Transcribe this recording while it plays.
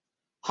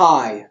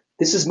Hi,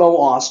 this is Mo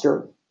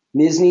Oster,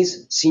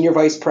 MSSNY's Senior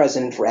Vice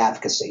President for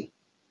Advocacy.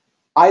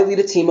 I lead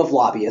a team of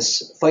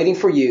lobbyists fighting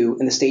for you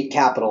in the state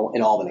capitol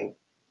in Albany.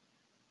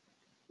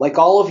 Like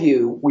all of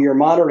you, we are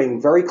monitoring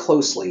very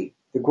closely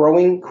the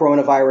growing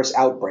coronavirus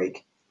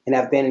outbreak and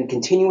have been in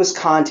continuous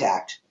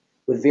contact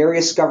with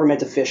various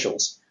government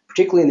officials,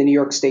 particularly in the New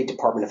York State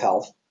Department of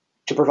Health,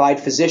 to provide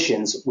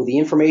physicians with the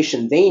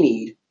information they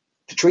need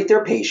to treat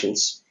their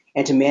patients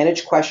and to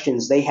manage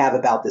questions they have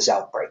about this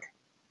outbreak.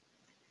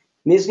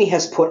 MSSNY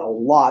has put a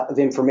lot of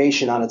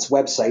information on its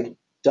website,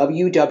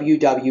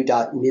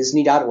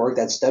 www.mssny.org,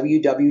 that's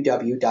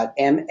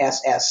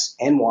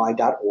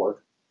www.mssny.org,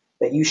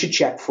 that you should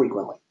check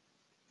frequently.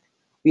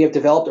 We have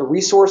developed a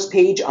resource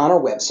page on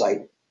our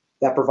website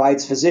that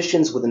provides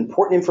physicians with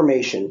important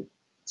information,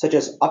 such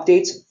as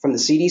updates from the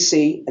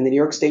CDC and the New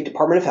York State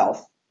Department of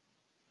Health,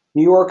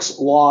 New York's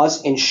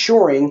laws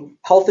ensuring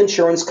health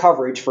insurance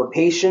coverage for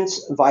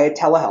patients via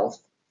telehealth,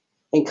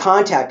 and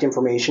contact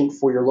information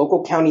for your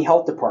local county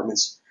health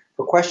departments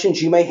for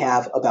questions you may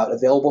have about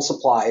available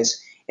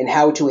supplies and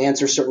how to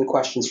answer certain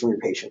questions from your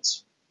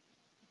patients.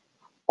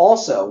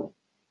 Also,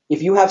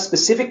 if you have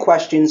specific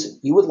questions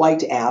you would like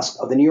to ask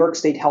of the New York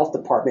State Health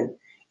Department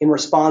in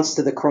response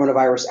to the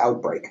coronavirus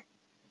outbreak,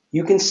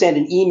 you can send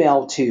an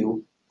email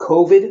to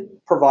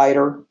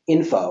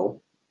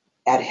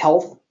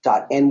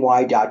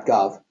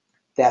covidproviderinfo@health.ny.gov.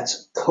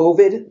 That's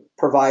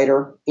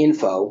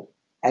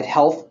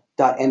covidproviderinfo@health.ny.gov.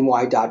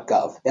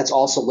 That's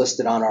also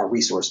listed on our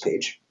resource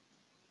page.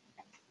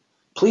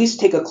 Please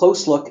take a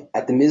close look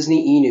at the MSSNY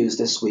e-News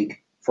this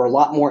week for a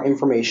lot more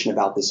information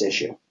about this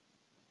issue.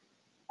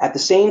 At the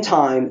same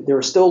time, there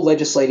is still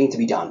legislating to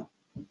be done.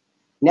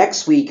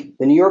 Next week,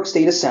 the New York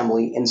State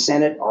Assembly and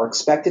Senate are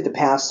expected to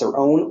pass their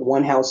own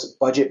one-house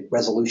budget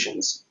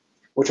resolutions,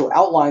 which will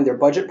outline their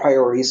budget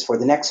priorities for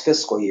the next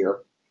fiscal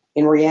year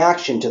in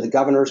reaction to the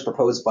governor's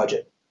proposed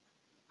budget.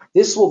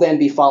 This will then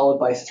be followed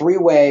by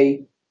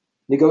three-way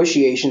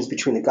negotiations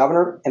between the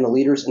governor and the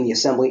leaders in the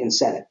Assembly and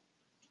Senate.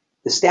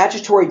 The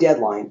statutory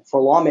deadline for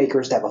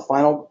lawmakers to have a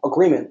final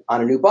agreement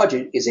on a new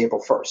budget is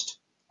April 1st.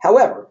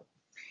 However,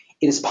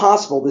 it is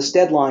possible this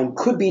deadline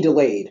could be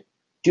delayed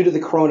due to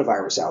the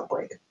coronavirus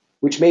outbreak,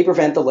 which may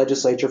prevent the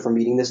legislature from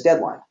meeting this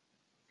deadline.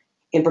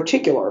 In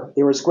particular,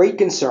 there is great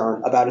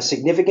concern about a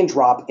significant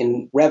drop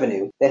in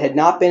revenue that had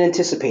not been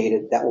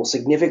anticipated that will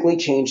significantly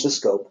change the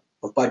scope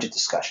of budget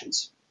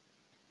discussions.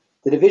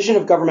 The Division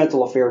of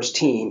Governmental Affairs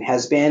team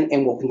has been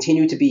and will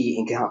continue to be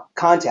in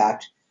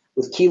contact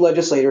with key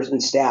legislators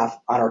and staff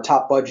on our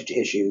top budget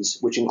issues,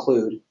 which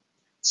include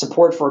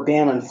support for a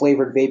ban on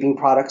flavored vaping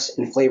products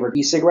and flavored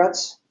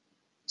e-cigarettes,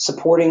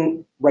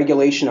 supporting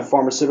regulation of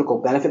pharmaceutical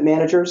benefit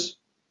managers,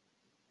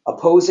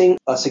 opposing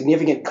a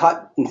significant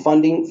cut in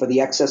funding for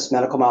the excess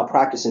medical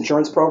malpractice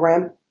insurance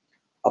program,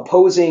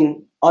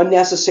 opposing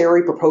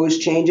unnecessary proposed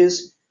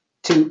changes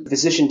to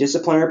physician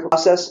disciplinary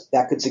process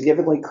that could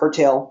significantly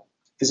curtail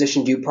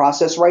physician due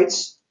process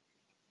rights,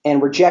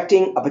 and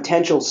rejecting a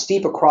potential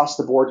steep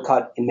across-the-board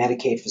cut in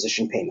Medicaid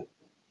physician payment.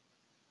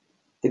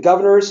 The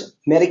governor's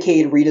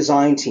Medicaid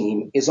redesign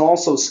team is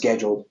also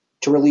scheduled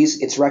to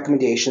release its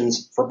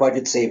recommendations for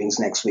budget savings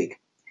next week.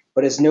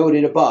 But as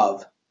noted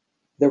above,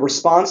 the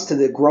response to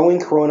the growing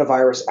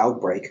coronavirus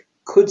outbreak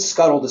could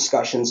scuttle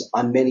discussions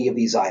on many of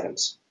these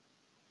items.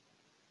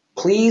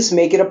 Please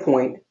make it a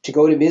point to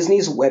go to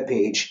MSSNY's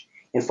webpage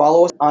and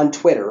follow us on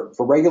Twitter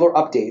for regular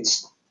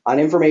updates on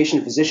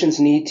information physicians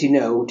need to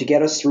know to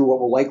get us through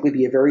what will likely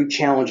be a very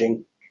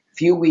challenging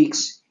few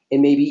weeks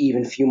and maybe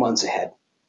even few months ahead.